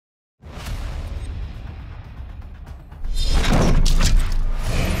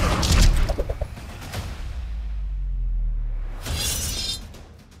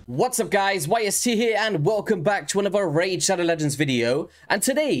What's up guys, YST here and welcome back to another Raid Shadow Legends video. And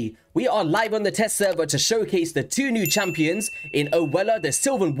today, we are live on the test server to showcase the two new champions in OELLA, the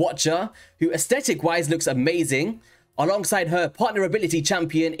Sylvan Watcher, who aesthetic wise looks amazing, alongside her partner ability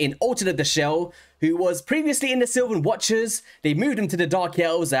champion in Alternate the Shell, who was previously in the Sylvan Watchers. They moved him to the Dark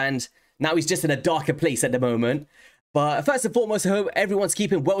Elves and now he's just in a darker place at the moment. But first and foremost, I hope everyone's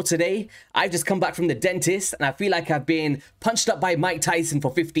keeping well today. I've just come back from the dentist and I feel like I've been punched up by Mike Tyson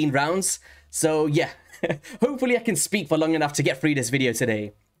for 15 rounds. So yeah, hopefully I can speak for long enough to get through this video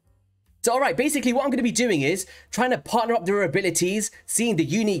today. So alright, basically what I'm going to be doing is trying to partner up their abilities, seeing the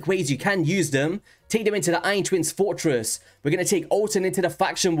unique ways you can use them, take them into the Iron Twins Fortress. We're going to take Altan into the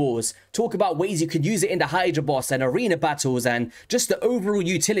Faction Wars, talk about ways you can use it in the Hydra Boss and Arena Battles and just the overall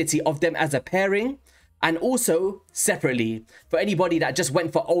utility of them as a pairing. And also, separately, for anybody that just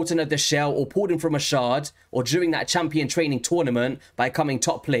went for Alternate the Shell or pulled him from a shard or during that champion training tournament by coming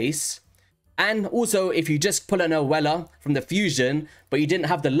top place. And also, if you just pull an OELLA from the fusion, but you didn't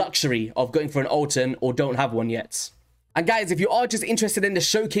have the luxury of going for an Altan or don't have one yet. And guys, if you are just interested in the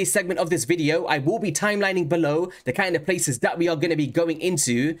showcase segment of this video, I will be timelining below the kind of places that we are going to be going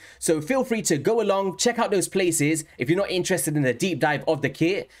into. So feel free to go along, check out those places if you're not interested in the deep dive of the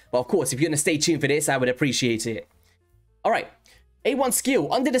kit. But of course, if you're going to stay tuned for this, I would appreciate it. Alright, A1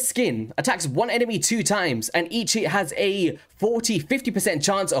 skill, Under the Skin, attacks one enemy 2 times, and each hit has a 40-50%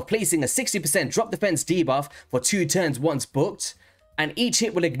 chance of placing a 60% drop defense debuff for 2 turns once booked. And each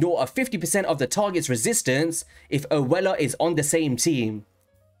hit will ignore a 50% of the target's resistance if OELLA is on the same team.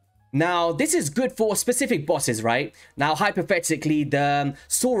 Now, this is good for specific bosses, right? Now, hypothetically, the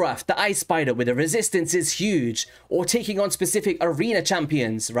Sorath, the Ice Spider with the resistance is huge, or taking on specific arena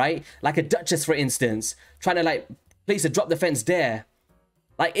champions, right? Like a Duchess, for instance, trying to like place a drop defense there.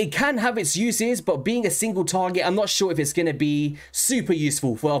 Like, it can have its uses, but being a single target, I'm not sure if it's going to be super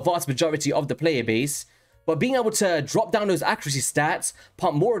useful for a vast majority of the player base. But being able to drop down those accuracy stats,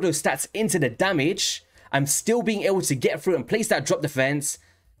 pump more of those stats into the damage, and still being able to get through and place that drop defense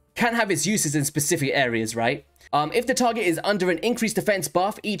can have its uses in specific areas, right? If the target is under an increased defense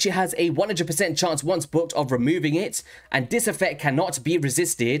buff, each hit has a 100% chance once booked of removing it, and this effect cannot be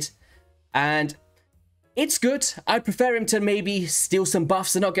resisted. And it's good. I'd prefer him to maybe steal some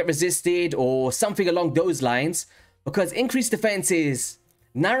buffs and not get resisted, or something along those lines, because increased defense is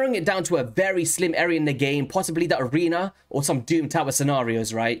narrowing it down to a very slim area in the game, possibly the arena or some Doom Tower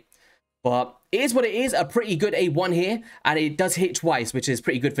scenarios, right? But it is what it is, a pretty good A1 here, and it does hit twice, which is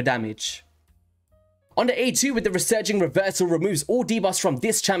pretty good for damage. On the A2 with the Resurging Reversal, removes all debuffs from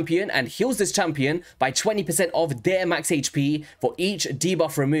this champion and heals this champion by 20% of their max HP for each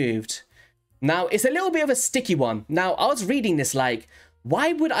debuff removed. Now, it's a little bit of a sticky one. Now, I was reading this like,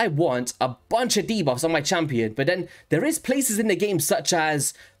 why would I want a bunch of debuffs on my champion? But then there is places in the game such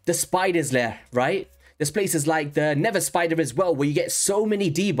as the Spider's Lair, right? There's places like the Nether Spider as well, where you get so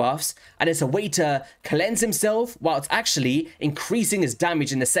many debuffs and it's a way to cleanse himself while it's actually increasing his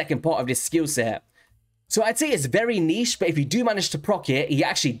damage in the second part of this skill set. So I'd say it's very niche, but if you do manage to proc it, he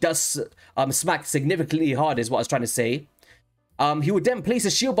actually does smack significantly hard is what I was trying to say. He would then place a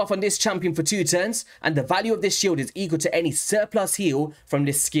shield buff on this champion for 2 turns, and the value of this shield is equal to any surplus heal from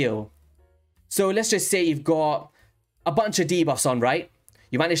this skill. So let's just say you've got a bunch of debuffs on, right?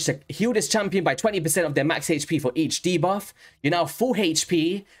 You manage to heal this champion by 20% of their max HP for each debuff. You're now full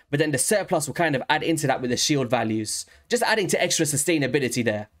HP, but then the surplus will kind of add into that with the shield values. Just adding to extra sustainability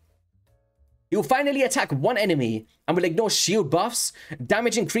there. You'll finally attack one enemy and will ignore shield buffs.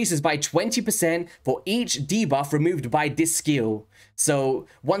 Damage increases by 20% for each debuff removed by this skill. So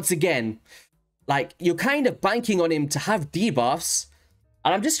once again, like, you're kind of banking on him to have debuffs.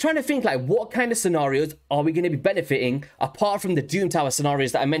 And I'm just trying to think, like, what kind of scenarios are we going to be benefiting apart from the Doom Tower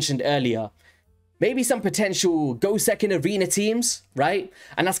scenarios that I mentioned earlier? Maybe some potential go second arena teams, right?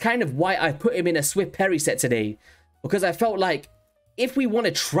 And that's kind of why I put him in a Swift Parry set today. Because I felt like, if we want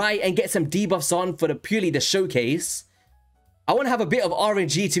to try and get some debuffs on for purely the showcase, I want to have a bit of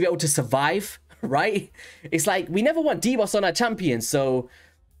RNG to be able to survive, right? It's like, we never want debuffs on our champions, so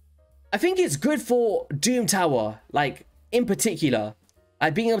I think it's good for Doom Tower, like, in particular.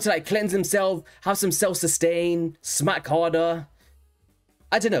 Like, being able to, like, cleanse himself, have some self-sustain, smack harder.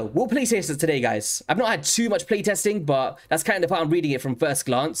 I don't know. We'll playtest it today, guys. I've not had too much playtesting, but that's kind of how I'm reading it from first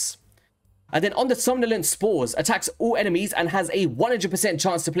glance. And then on the Somnolent Spores, attacks all enemies and has a 100%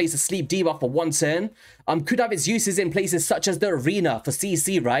 chance to place a sleep debuff for 1 turn. Could have its uses in places such as the arena for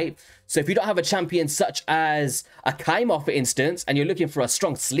CC, right? So if you don't have a champion such as a Kaimar, for instance, and you're looking for a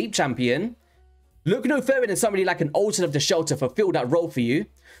strong sleep champion, Look no further than somebody like an Altar of the Shell to fulfill that role for you.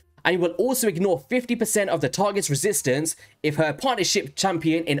 And you will also ignore 50% of the target's resistance if her partnership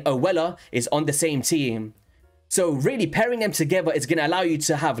champion in OELLA is on the same team. So really pairing them together is going to allow you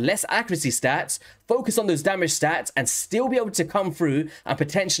to have less accuracy stats, focus on those damage stats, and still be able to come through and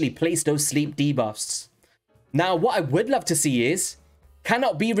potentially place those sleep debuffs. Now, what I would love to see is,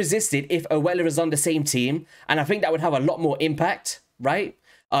 cannot be resisted if OELLA is on the same team, and I think that would have a lot more impact, right?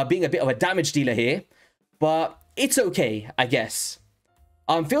 Being a bit of a damage dealer here, but it's okay, I guess.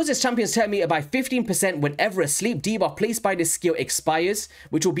 Fills his champion's turn meter by 15% whenever a sleep debuff placed by this skill expires,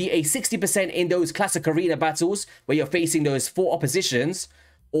 which will be a 60% in those classic arena battles where you're facing those 4 oppositions,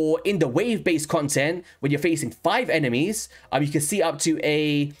 or in the wave-based content when you're facing 5 enemies. You can see up to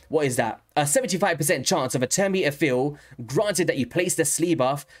a, what is that? A 75% chance of a turn meter fill, granted that you place the sleep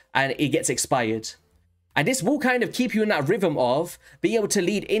buff and it gets expired. And this will kind of keep you in that rhythm of being able to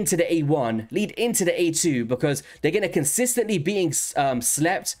lead into the A1, lead into the A2, because they're going to consistently being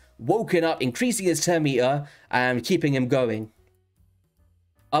slept, woken up, increasing his turn meter, and keeping him going.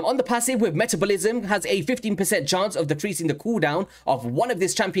 On the passive with Metabolism, has a 15% chance of decreasing the cooldown of one of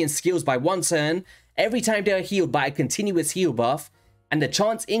this champion's skills by 1 turn every time they are healed by a continuous heal buff, and the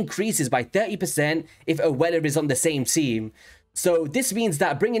chance increases by 30% if OELLA is on the same team. So this means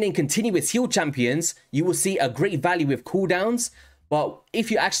that bringing in continuous heal champions, you will see a great value with cooldowns. But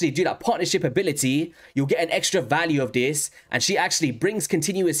if you actually do that partnership ability, you'll get an extra value of this. And she actually brings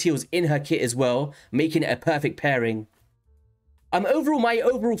continuous heals in her kit as well, making it a perfect pairing. Overall, my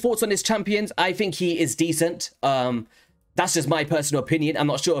overall thoughts on this champion, I think he is decent. That's just my personal opinion. I'm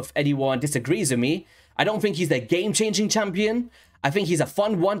not sure if anyone disagrees with me. I don't think he's the game-changing champion. I think he's a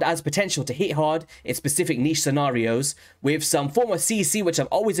fun one that has potential to hit hard in specific niche scenarios with some form of CC, which I'm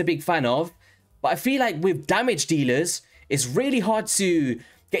always a big fan of. But I feel like with damage dealers, it's really hard to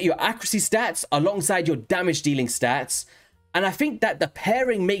get your accuracy stats alongside your damage dealing stats. And I think that the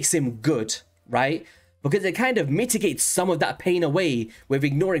pairing makes him good, right? Because it kind of mitigates some of that pain away with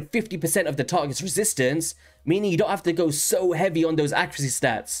ignoring 50% of the target's resistance, meaning you don't have to go so heavy on those accuracy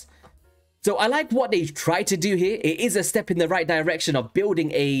stats. So I like what they've tried to do here. It is a step in the right direction of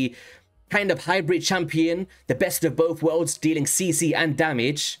building a kind of hybrid champion, the best of both worlds, dealing CC and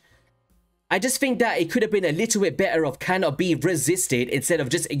damage. I just think that it could have been a little bit better of cannot be resisted instead of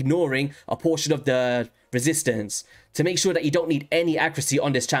just ignoring a portion of the resistance to make sure that you don't need any accuracy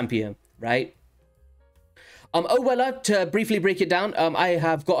on this champion, right? OELLA, to briefly break it down, I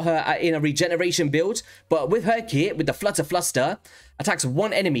have got her in a regeneration build, but with her kit, with the Flutter Fluster, attacks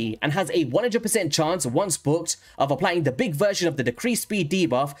one enemy and has a 100% chance, once booked, of applying the big version of the decreased speed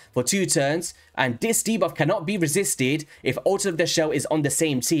debuff for 2 turns, and this debuff cannot be resisted if Altar of the Shell is on the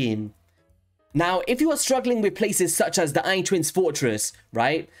same team. Now, if you are struggling with places such as the Iron Twins Fortress,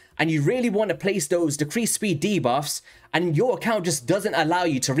 right, and you really want to place those decreased speed debuffs, and your account just doesn't allow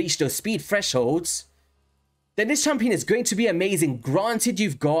you to reach those speed thresholds, then this champion is going to be amazing, granted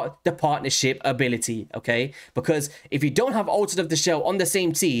you've got the partnership ability, okay? Because if you don't have Altar of the Shell on the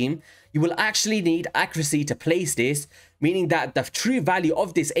same team, you will actually need accuracy to place this, meaning that the true value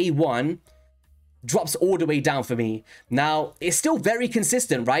of this A1 drops all the way down for me. Now, it's still very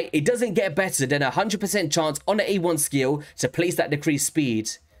consistent, right? It doesn't get better than a 100% chance on an A1 skill to place that decreased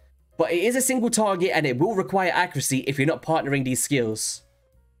speed. But it is a single target and it will require accuracy if you're not partnering these skills.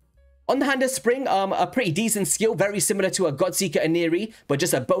 On the Hand of Spring, a pretty decent skill, very similar to a Godseeker Aniri, but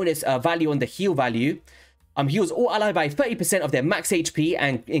just a bonus value on the heal value. Heals all ally by 30% of their max HP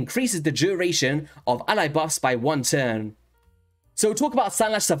and increases the duration of ally buffs by 1 turn. So talk about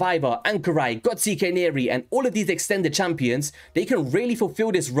Sandlash Survivor, Anchorai, Godseeker Aniri, and all of these extended champions, they can really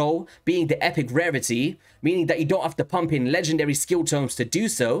fulfill this role being the epic rarity, meaning that you don't have to pump in legendary skill tomes to do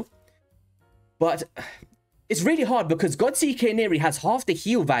so. But it's really hard because Godseeker Aniri has half the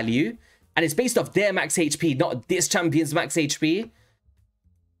heal value and it's based off their max HP, not this champion's max HP.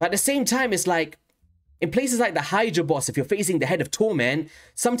 But at the same time, it's like, in places like the Hydra boss, if you're facing the Head of Torment,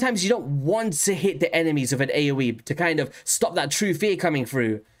 sometimes you don't want to hit the enemies with an AoE to kind of stop that true fear coming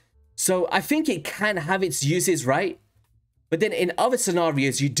through. So I think it can have its uses, right? But then in other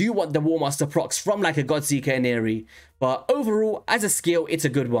scenarios, you do want the War Master procs from like a Godseeker Aniri. But overall, as a skill, it's a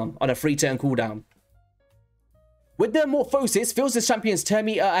good one on a 3-turn cooldown. With the Morphosis, fills the champion's turn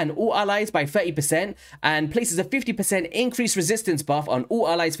meter and all allies by 30% and places a 50% increased resistance buff on all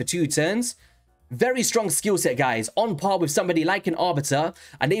allies for 2 turns. Very strong skill set, guys, on par with somebody like an Arbiter,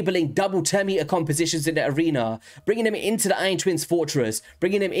 enabling double turn meter compositions in the arena, bringing them into the Iron Twins Fortress,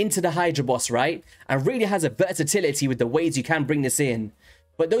 bringing them into the Hydra boss, right? And really has a versatility with the ways you can bring this in.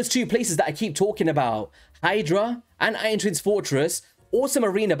 But those 2 places that I keep talking about, Hydra and Iron Twins Fortress, awesome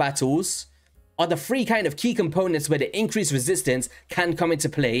arena battles, are the three kind of key components where the increased resistance can come into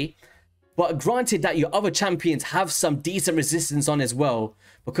play. But granted that your other champions have some decent resistance on as well,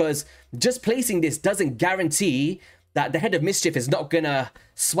 because just placing this doesn't guarantee that the Head of Mischief is not gonna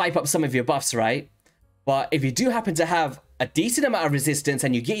swipe up some of your buffs, right? But if you do happen to have a decent amount of resistance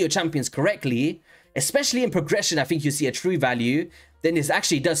and you get your champions correctly, especially in progression, I think you see a true value, then this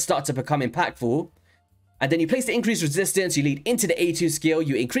actually does start to become impactful. And then you place the increased resistance, you lead into the A2 skill,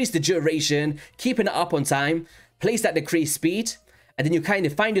 you increase the duration, keeping it up on time, place that decreased speed, and then you kind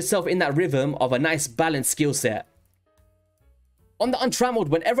of find yourself in that rhythm of a nice balanced skill set. On the Untrammeled,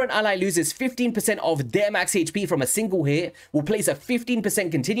 whenever an ally loses 15% of their max HP from a single hit, we'll place a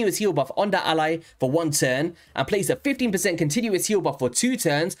 15% continuous heal buff on that ally for 1 turn, and place a 15% continuous heal buff for 2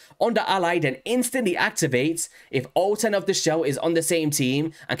 turns on the ally, then instantly activates if all 10 of the shell is on the same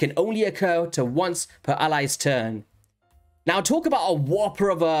team and can only occur to once per ally's turn. Now, talk about a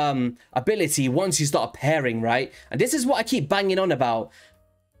whopper of ability once you start pairing, right? And this is what I keep banging on about.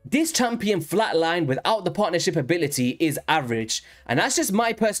 This champion flatline without the partnership ability is average. And that's just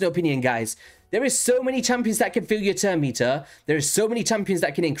my personal opinion, guys. There is so many champions that can fill your turn meter. There is so many champions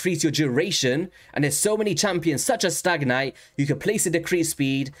that can increase your duration. And there's so many champions such as Stagnite who can place a decreased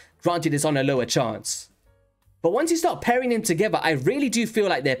speed. Granted, it's on a lower chance. But once you start pairing them together, I really do feel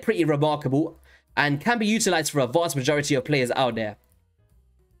like they're pretty remarkable and can be utilized for a vast majority of players out there.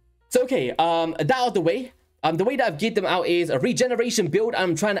 So, okay, that out of the way. The way that I've geared them out is a regeneration build.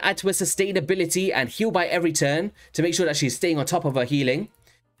 I'm trying to add to her sustainability and heal by every turn to make sure that she's staying on top of her healing.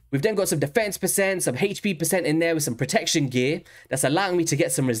 We've then got some defense percent, some HP percent in there with some protection gear. That's allowing me to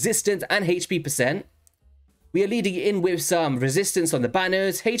get some resistance and HP percent. We are leading in with some resistance on the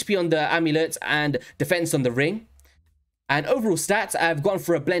banners, HP on the amulets, and defense on the ring. And overall stats, I've gone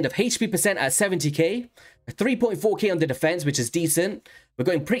for a blend of HP percent at 70k, 3.4k on the defense, which is decent. We're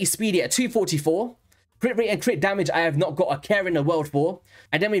going pretty speedy at 244. Crit rate and crit damage, I have not got a care in the world for.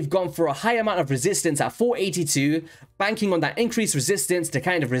 And then we've gone for a high amount of resistance at 482, banking on that increased resistance to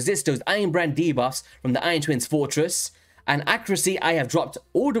kind of resist those Iron Brand debuffs from the Iron Twins Fortress. And accuracy, I have dropped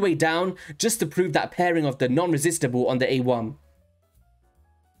all the way down just to prove that pairing of the non-resistible on the A1.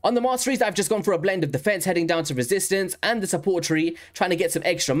 On the masteries, I've just gone for a blend of defense heading down to resistance and the support tree, trying to get some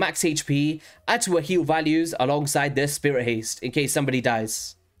extra max HP, add to her heal values alongside the Spirit Haste in case somebody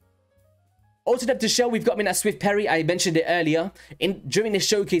dies. Altered up to shell, we've got me in that Swift Parry. I mentioned it earlier. During this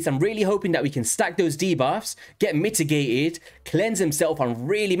showcase, I'm really hoping that we can stack those debuffs, get mitigated, cleanse himself, and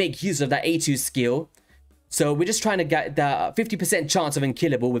really make use of that A2 skill. So we're just trying to get that 50% chance of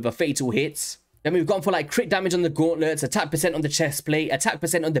unkillable with a fatal hit. Then we've gone for like crit damage on the gauntlets, attack percent on the chest plate, attack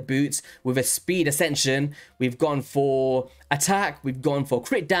percent on the boots with a speed ascension. We've gone for attack, we've gone for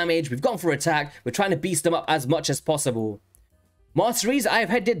crit damage, we've gone for attack. We're trying to beast them up as much as possible. Masteries, I have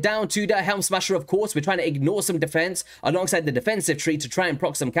headed down to the Helm Smasher, of course. We're trying to ignore some defense alongside the defensive tree to try and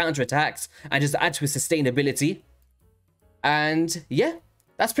proc some counterattacks and just add to his sustainability. And yeah,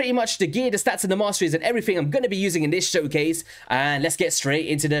 that's pretty much the gear, the stats, and the masteries and everything I'm going to be using in this showcase. And let's get straight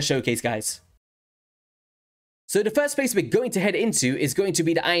into the showcase, guys. So the first place we're going to head into is going to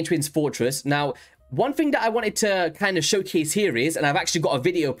be the Iron Twins Fortress. Now, one thing that I wanted to kind of showcase here is, and I've actually got a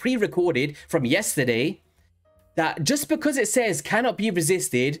video pre-recorded from yesterday, that just because it says cannot be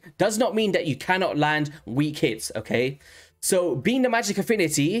resisted does not mean that you cannot land weak hits, okay? So being the magic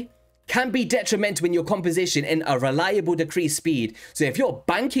affinity can be detrimental in your composition in a reliable decreased speed. So if you're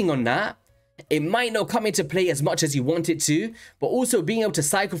banking on that, it might not come into play as much as you want it to, but also being able to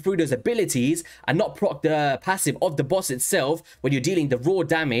cycle through those abilities and not proc the passive of the boss itself when you're dealing the raw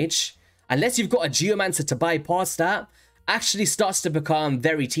damage, unless you've got a Geomancer to bypass that, actually starts to become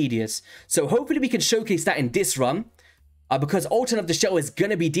very tedious. So hopefully we can showcase that in this run, because Ultan of the Shell is going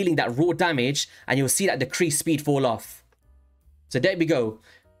to be dealing that raw damage, and you'll see that decreased speed fall off. So there we go.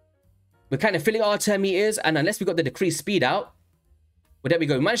 We're kind of filling our turn meters, and unless we got the decreased speed out, well, there we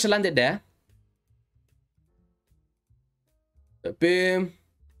go. We managed to land it there. So boom.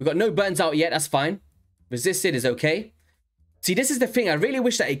 We've got no burns out yet. That's fine. Resisted is okay. See, this is the thing. I really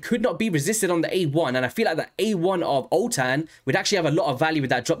wish that it could not be resisted on the A1. And I feel like the A1 of Ultan would actually have a lot of value with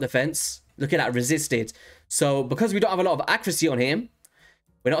that drop defense. Look at that, resisted. So, because we don't have a lot of accuracy on him,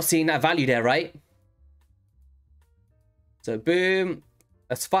 we're not seeing that value there, right? So, boom.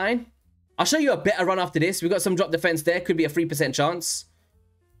 That's fine. I'll show you a better run after this. We've got some drop defense there. Could be a 3% chance.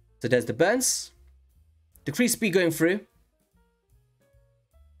 So, there's the burns. Decreased speed going through.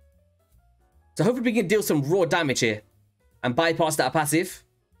 So, hopefully we can deal some raw damage here and bypass that passive.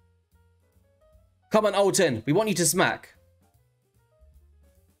 Come on, Ultan. We want you to smack.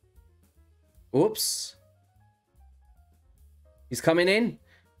 Oops. He's coming in.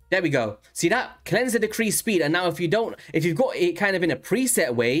 There we go. See that? Cleanse the decreased speed. And now if you've got it kind of in a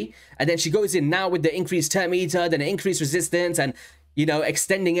preset way, and then she goes in now with the increased turn meter, then an increased resistance, and, you know,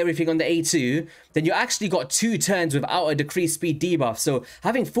 extending everything on the A2, then you actually got 2 turns without a decreased speed debuff. So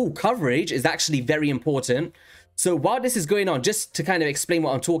having full coverage is actually very important. So while this is going on, just to kind of explain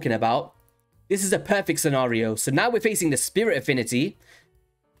what I'm talking about, this is a perfect scenario. So now we're facing the Spirit Affinity.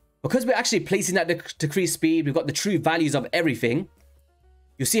 Because we're actually placing that decreased speed, we've got the true values of everything.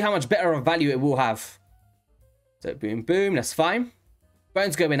 You'll see how much better of value it will have. So boom, boom, that's fine.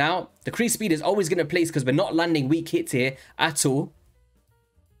 Burns going out. Decreased speed is always going to place because we're not landing weak hits here at all.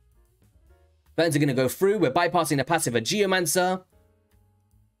 Burns are going to go through. We're bypassing the passive of Geomancer.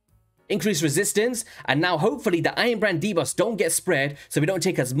 Increased resistance. And now hopefully the Iron Brand debuffs don't get spread, so we don't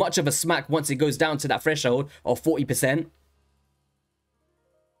take as much of a smack once it goes down to that threshold of 40%.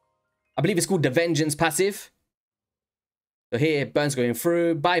 I believe it's called the Vengeance passive. So here, Burns going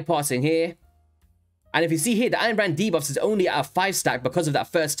through, bypassing here. And if you see here, the Iron Brand debuffs is only at a 5 stack because of that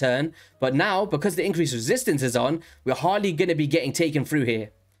first turn. But now, because the increased resistance is on, we're hardly going to be getting taken through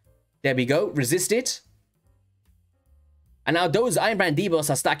here. There we go, resist it. And now those Iron Brand debuffs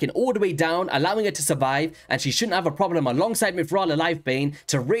are stacking all the way down, allowing her to survive. And she shouldn't have a problem alongside Mithrala Lifebane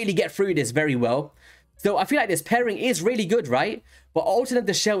to really get through this very well. So I feel like this pairing is really good, right? But Alternate of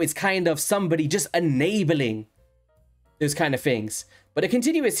the Shell is kind of somebody just enabling those kind of things. But the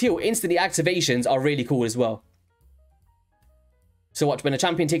continuous heal instantly activations are really cool as well. So watch, when a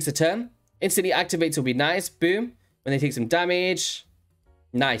champion takes a turn, instantly activates will be nice. Boom. When they take some damage.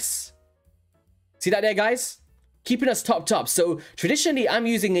 Nice. See that there, guys? Keeping us topped up. So traditionally, I'm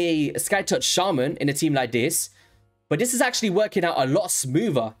using a Skytouch Shaman in a team like this. But this is actually working out a lot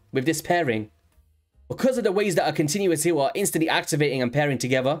smoother with this pairing. Because of the ways that a continuous heal are instantly activating and pairing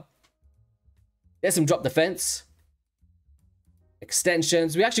together. There's some drop defense.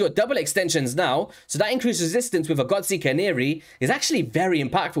 Extensions. We actually got double extensions now. So that increased resistance with a Godseeker and Eerie is actually very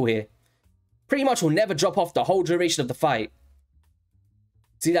impactful here. Pretty much will never drop off the whole duration of the fight.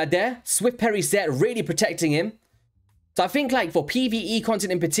 See that there? Swift Parry set really protecting him. So I think like for PvE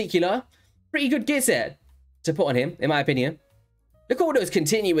content in particular, pretty good gear set to put on him, in my opinion. Look at all those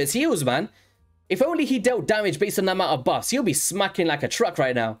continuous heals, man. If only he dealt damage based on the amount of buffs, he'll be smacking like a truck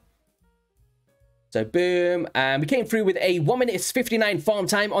right now. So boom, and we came through with a 1 minute 59 farm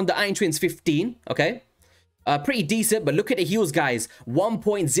time on the Iron Twins 15, okay? Pretty decent, but look at the heals, guys.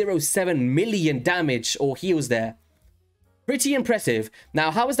 1.07 million damage or heals there. Pretty impressive.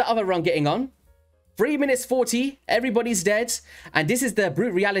 Now, how is the other run getting on? 3 minutes 40, everybody's dead. And this is the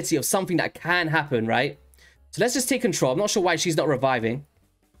brute reality of something that can happen, right? So let's just take control. I'm not sure why she's not reviving.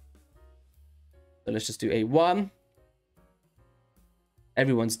 So let's just do a 1.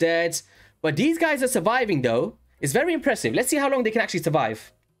 Everyone's dead. But these guys are surviving, though. It's very impressive. Let's see how long they can actually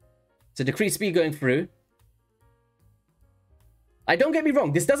survive. So decreased speed going through. Don't get me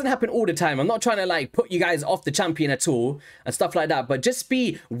wrong. This doesn't happen all the time. I'm not trying to, like, put you guys off the champion at all and stuff like that. But just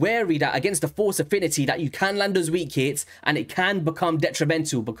be wary that against the Force Affinity that you can land those weak hits and it can become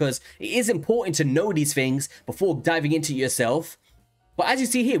detrimental because it is important to know these things before diving into it yourself. But as you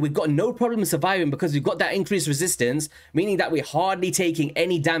see here, we've got no problem surviving because we've got that increased resistance, meaning that we're hardly taking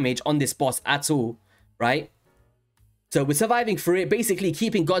any damage on this boss at all, right? So we're surviving through it, basically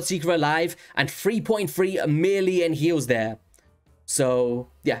keeping Godseeker alive and 3.3 million heals there. So,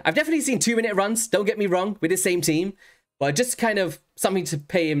 yeah, I've definitely seen 2-minute runs, don't get me wrong, with the same team, but just kind of something to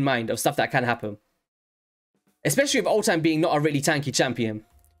pay in mind of stuff that can happen. Especially with Ultan being not a really tanky champion.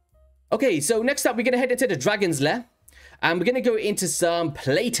 Okay, so next up, we're going to head into the Dragon's Lair. And we're going to go into some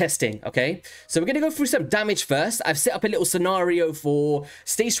play testing, okay? So we're going to go through some damage first. I've set up a little scenario for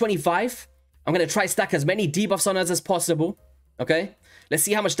stage 25. I'm going to try stack as many debuffs on us as possible, okay? Let's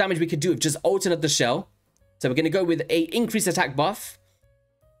see how much damage we could do with just Alternate of the Shell. So we're going to go with a increased attack buff.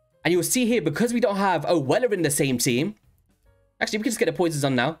 And you'll see here, because we don't have OELLA in the same team. Actually, we can just get the poisons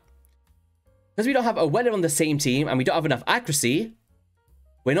on now. Because we don't have OELLA on the same team and we don't have enough accuracy,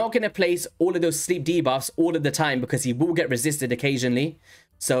 we're not going to place all of those sleep debuffs all of the time because he will get resisted occasionally.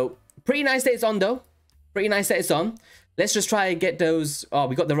 So, pretty nice that it's on though. Pretty nice that it's on. Let's just try and get those... Oh,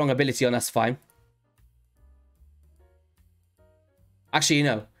 we got the wrong ability on, that's fine. Actually, you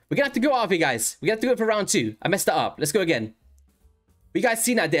know, we're going to have to go out of here, guys. We're going to have to go for round 2. I messed that up. Let's go again. You guys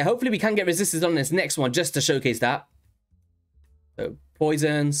seen that there. Hopefully we can get resisted on this next one just to showcase that. So,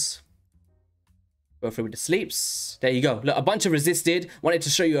 poisons... Go through with the sleeps. There you go. Look, a bunch of resisted. Wanted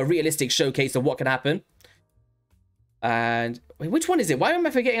to show you a realistic showcase of what can happen. And wait, which one is it? Why am I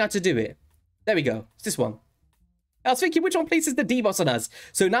forgetting how to do it? There we go. It's this one. I was thinking, which one places the debuffs on us?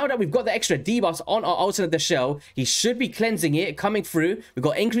 So now that we've got the extra debuffs on our Ultan of the Shell, he should be cleansing it, coming through. We've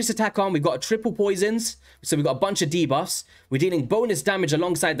got increased attack on, we've got triple poisons. So we've got a bunch of debuffs. We're dealing bonus damage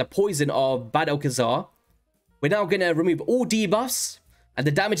alongside the poison of Bad Alcazar. We're now going to remove all debuffs. And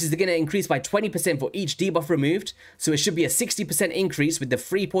the damage is going to increase by 20% for each debuff removed. So it should be a 60% increase with the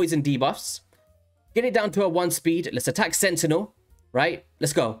free poison debuffs. Get it down to a 1 speed. Let's attack Sentinel. Right?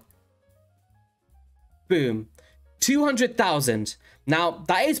 Let's go. Boom. 200,000. Now,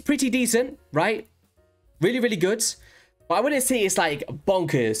 that is pretty decent, right? Really, really good. But I wouldn't say it's like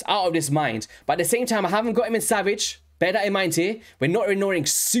bonkers, out of this mind. But at the same time, I haven't got him in Savage. Bear that in mind here. We're not ignoring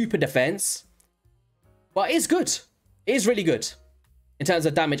super defense. But it's good. It is really good in terms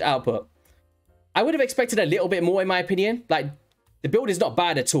of damage output. I would have expected a little bit more, in my opinion. Like, the build is not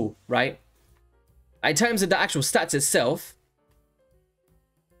bad at all, right? In terms of the actual stats itself.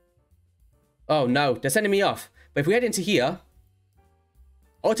 Oh, no. They're sending me off. But if we head into here,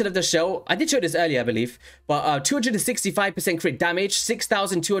 Ultan of the Shell, I did show this earlier, I believe, but 265% crit damage,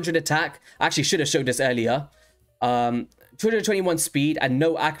 6,200 attack. I actually should have showed this earlier. 221 speed and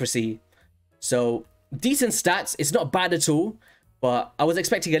no accuracy. So, decent stats. It's not bad at all, but I was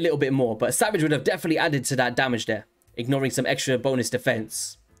expecting a little bit more. But Savage would have definitely added to that damage there, ignoring some extra bonus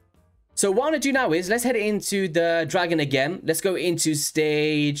defense. So, what I want to do now is, let's head into the Dragon again. Let's go into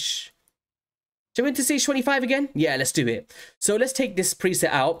stage... Should we into stage 25 again? Yeah, let's do it. So let's take this preset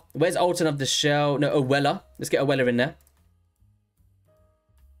out. Where's Ultan of the Shell? No, OELLA. Let's get OELLA in there.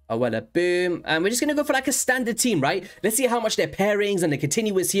 OELLA, boom. And we're just going to go for like a standard team, right? Let's see how much their pairings and the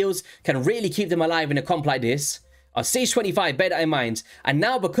continuous heals can really keep them alive in a comp like this. Stage 25, bear that in mind. And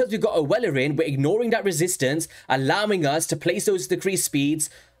now because we've got OELLA in, we're ignoring that resistance, allowing us to place those decreased speeds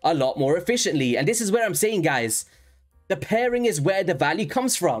a lot more efficiently. And this is where I'm saying, guys, the pairing is where the value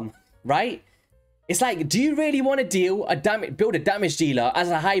comes from, right? It's like, do you really want to build a damage dealer as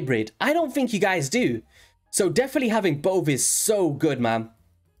a hybrid? I don't think you guys do. So definitely having both is so good, man.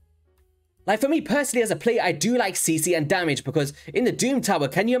 Like for me personally as a player, I do like CC and damage because in the Doom Tower,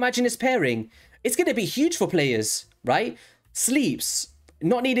 can you imagine this pairing? It's going to be huge for players, right? Sleeps,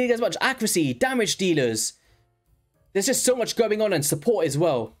 not needing as much accuracy, damage dealers. There's just so much going on and support as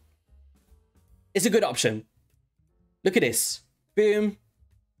well. It's a good option. Look at this. Boom.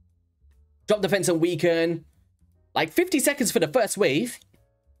 Drop defense and weaken. Like 50 seconds for the first wave.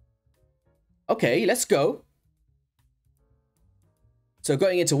 Okay, let's go. So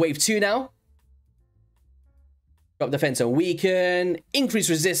going into wave 2 now. Drop defense and weaken. Increase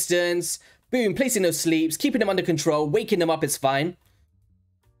resistance. Boom, placing those sleeps. Keeping them under control. Waking them up is fine.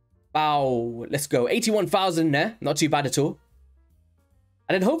 Wow, let's go. 81,000 there. Not too bad at all.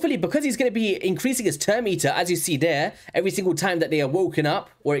 And then hopefully, because he's going to be increasing his turn meter, as you see there, every single time that they are woken up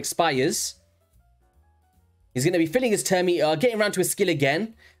or expires, he's going to be filling his turn meter, getting around to his skill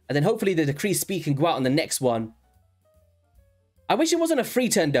again, and then hopefully the decreased speed can go out on the next one. I wish it wasn't a free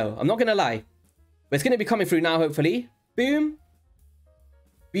turn though, I'm not going to lie. But it's going to be coming through now, hopefully. Boom.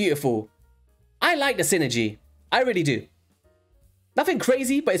 Beautiful. I like the synergy. I really do. Nothing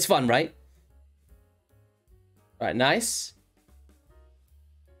crazy, but it's fun, right? Right, nice.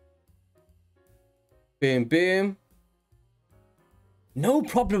 Boom, boom. No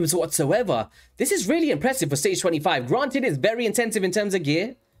problems whatsoever. This is really impressive for stage 25. Granted, it's very intensive in terms of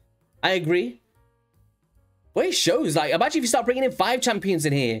gear. I agree. But it shows, like, imagine if you start bringing in 5 champions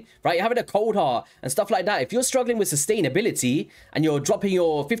in here, right? You're having a cold heart and stuff like that. If you're struggling with sustainability and you're dropping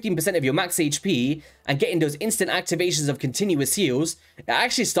your 15% of your max HP and getting those instant activations of continuous heals, it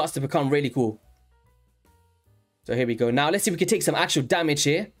actually starts to become really cool. So here we go. Now, let's see if we can take some actual damage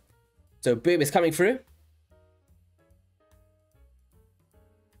here. So, boom, it's coming through.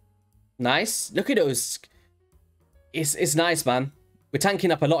 Nice. Look at those. It's nice, man. We're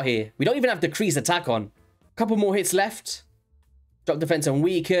tanking up a lot here. We don't even have decreased attack on. Couple more hits left. Drop defense and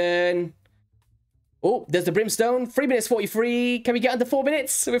weaken. Oh, there's the brimstone. 3 minutes 43. Can we get under 4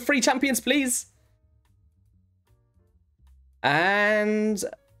 minutes with 3 champions, please? And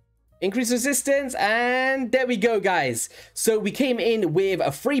increase resistance. And there we go, guys. So we came in with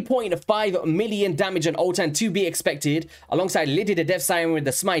a 3.5 million damage on Ultan to be expected, alongside Liddy the Death Siren with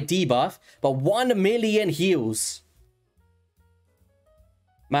the Smite debuff, but 1 million heals.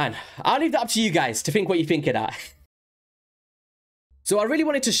 Man, I'll leave that up to you guys to think what you think of that. So I really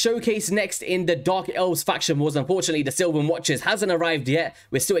wanted to showcase next in the Dark Elves faction wars. Unfortunately, the Sylvan Watchers hasn't arrived yet.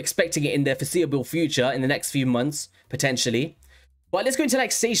 We're still expecting it in the foreseeable future, in the next few months, potentially. But let's go into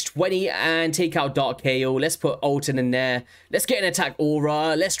like stage 20 and take out Dark Hail. Let's put Ultan in there. Let's get an attack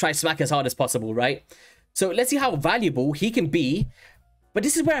aura. Let's try smack as hard as possible, right? So let's see how valuable he can be But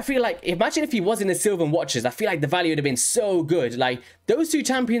this is where I feel like, imagine if he was in the Sylvan Watchers, I feel like the value would have been so good. Like, those two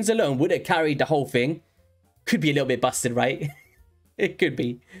champions alone would have carried the whole thing. Could be a little bit busted, right? It could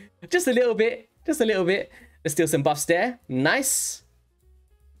be. Just a little bit. Just a little bit. Let's steal some buffs there. Nice.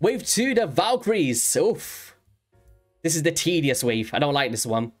 Wave 2, the Valkyries. Oof. This is the tedious wave. I don't like this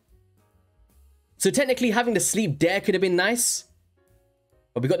one. So technically, having the sleep there could have been nice.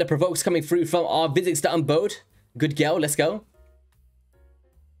 But we got the provokes coming through from our visits to Unbowed. Good girl. Let's go.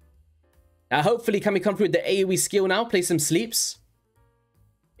 Now, hopefully, can we come through with the AoE skill now? Play some sleeps.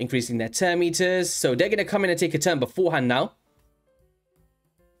 Increasing their turn meters. So they're going to come in and take a turn beforehand now.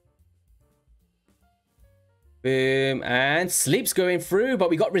 Boom. And sleeps going through. But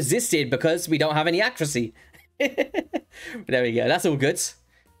we got resisted because we don't have any accuracy. There we go. That's all good.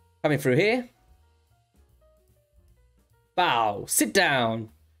 Coming through here. Bow. Sit down.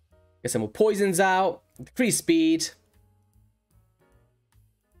 Get some more poisons out. Increase speed.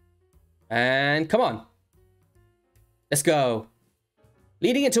 And come on. Let's go.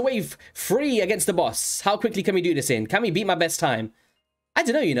 Leading into wave 3 against the boss. How quickly can we do this in? Can we beat my best time? I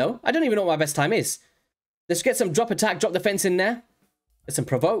don't know, you know. I don't even know what my best time is. Let's get some drop attack, drop defense in there. Get some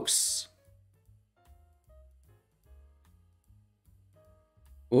provokes.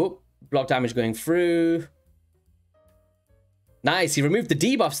 Oop. Block damage going through. Nice. He removed the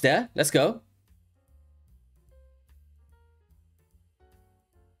debuffs there. Let's go.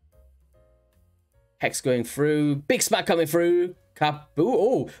 Hex going through. Big smack coming through.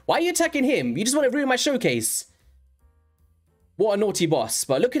 Oh, why are you attacking him? You just want to ruin my showcase. What a naughty boss.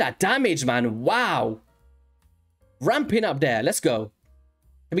 But look at that damage, man. Wow. Ramping up there. Let's go.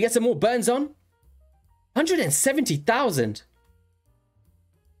 Can we get some more burns on? 170,000.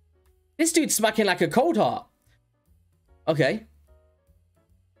 This dude's smacking like a cold heart. Okay.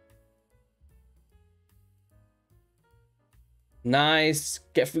 Nice.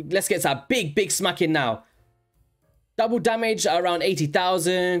 Let's get that big smack in now. Double damage around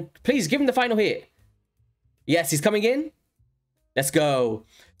 80,000. Please give him the final hit. Yes, he's coming in. Let's go.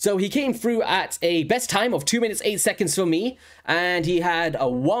 So he came through at a best time of 2 minutes 8 seconds for me. And he had a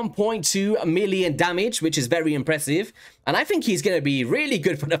 1.2 million damage, which is very impressive. And I think he's going to be really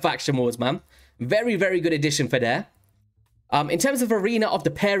good for the faction wars, man. Very, very good addition for there. In terms of arena of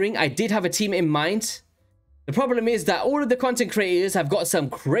the pairing, I did have a team in mind. The problem is that all of the content creators have got some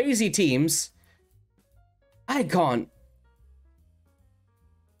crazy teams. I don't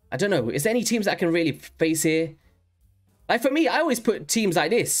know. Is there any teams that I can really face here? Like, for me, I always put teams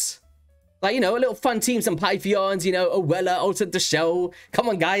like this. Like, you know, a little fun team, some Pythions, you know, OELLA, Ultan, the show. Come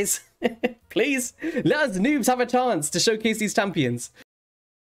on, guys. Please, let us noobs have a chance to showcase these champions.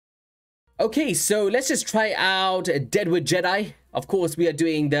 Okay, so let's just try out Deadwood Jedi. Of course, we are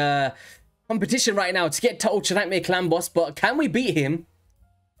doing the competition right now to get to Ultra Nightmare Clan Boss, but can we beat him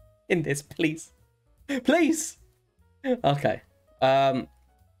in this, please? Please. Okay.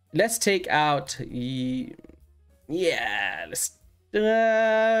 Let's take out... Yeah, let's...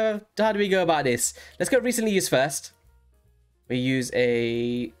 how do we go about this? Let's go recently used first. We use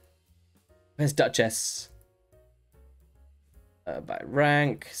a... Where's Duchess? By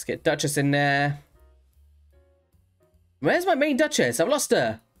rank. Let's get Duchess in there. Where's my main Duchess? I've lost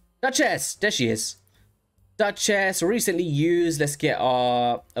her. Duchess! There she is. Duchess, recently used. Let's get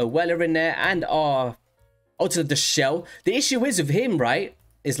our OELLA in there and our Ultimate the Shell. The issue is with him, right,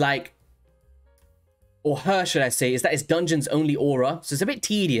 is like... Or her, should I say, is that it's dungeons only aura. So it's a bit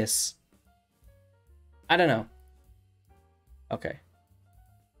tedious. I don't know. Okay.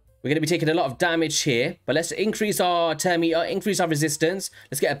 We're going to be taking a lot of damage here. But let's increase our turn meter, increase our resistance.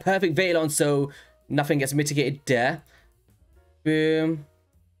 Let's get a perfect veil on so nothing gets mitigated there. Boom.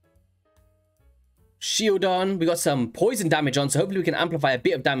 Shield on. We got some poison damage on, so hopefully we can amplify a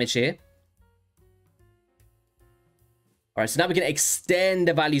bit of damage here. Alright, so now we can extend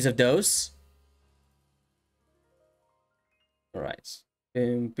the values of those. Alright.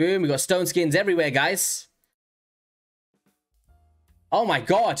 Boom, boom. We got stone skins everywhere, guys. Oh my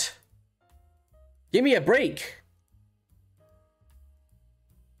god. Give me a break.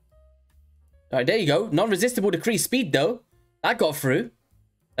 Alright, there you go. Non-resistible decreased speed, though. That got through.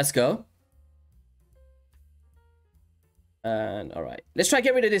 Let's go. And, alright. Let's try to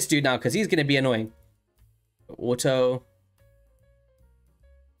get rid of this dude now, because he's going to be annoying. Auto.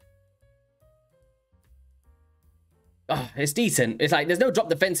 Oh, it's decent. It's like, there's no drop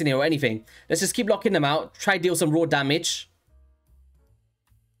defense in here or anything. Let's just keep locking them out. Try deal some raw damage.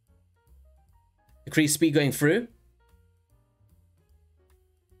 Decrease speed going through.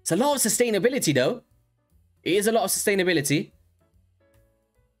 It's a lot of sustainability, though. It is a lot of sustainability.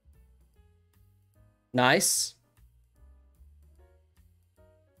 Nice.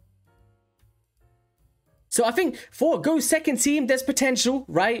 So I think for Go second team, there's potential,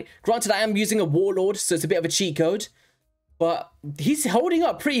 right? Granted, I am using a Warlord, so it's a bit of a cheat code. But he's holding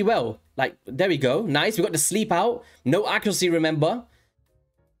up pretty well. Like, there we go. Nice. We got the sleep out. No accuracy, remember.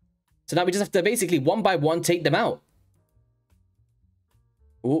 So now we just have to basically one by one take them out.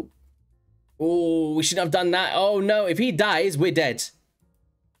 Oh. Oh, we shouldn't have done that. Oh, no. If he dies, we're dead.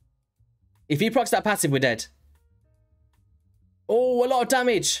 If he procs that passive, we're dead. Oh, a lot of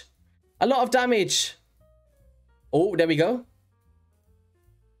damage. A lot of damage. Oh, there we go.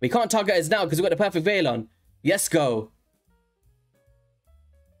 We can't target us now because we've got the perfect veil on. Yes, go.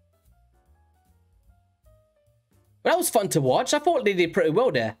 That was fun to watch. I thought they did pretty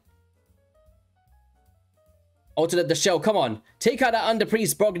well there. Alternate the shell. Come on. Take out that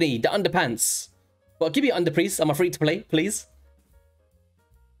underpriest, Brogni. The underpants. Well, give me underpriest. I'm a free to play, please.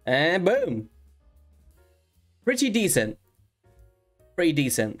 And boom. Pretty decent. Pretty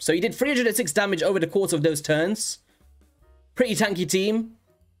decent. So he did 306 damage over the course of those turns. Pretty tanky team.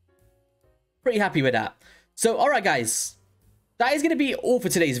 Pretty happy with that. So, alright guys. That is going to be all for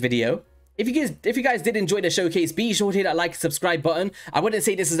today's video. If you guys did enjoy the showcase, be sure to hit that like and subscribe button. I wouldn't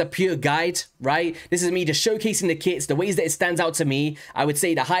say this is a pure guide, right? This is me just showcasing the kits, the ways that it stands out to me. I would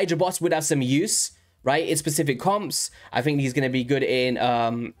say the Hydra boss would have some use, right? In specific comps. I think he's going to be good in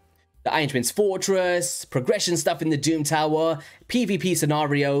the Iron Twins Fortress, progression stuff in the Doom Tower, PvP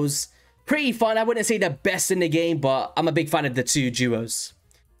scenarios. Pretty fun. I wouldn't say the best in the game, but I'm a big fan of the two duos.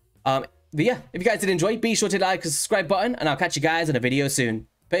 But yeah, if you guys did enjoy, be sure to hit the like and subscribe button, and I'll catch you guys in a video soon.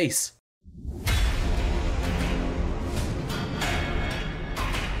 Peace.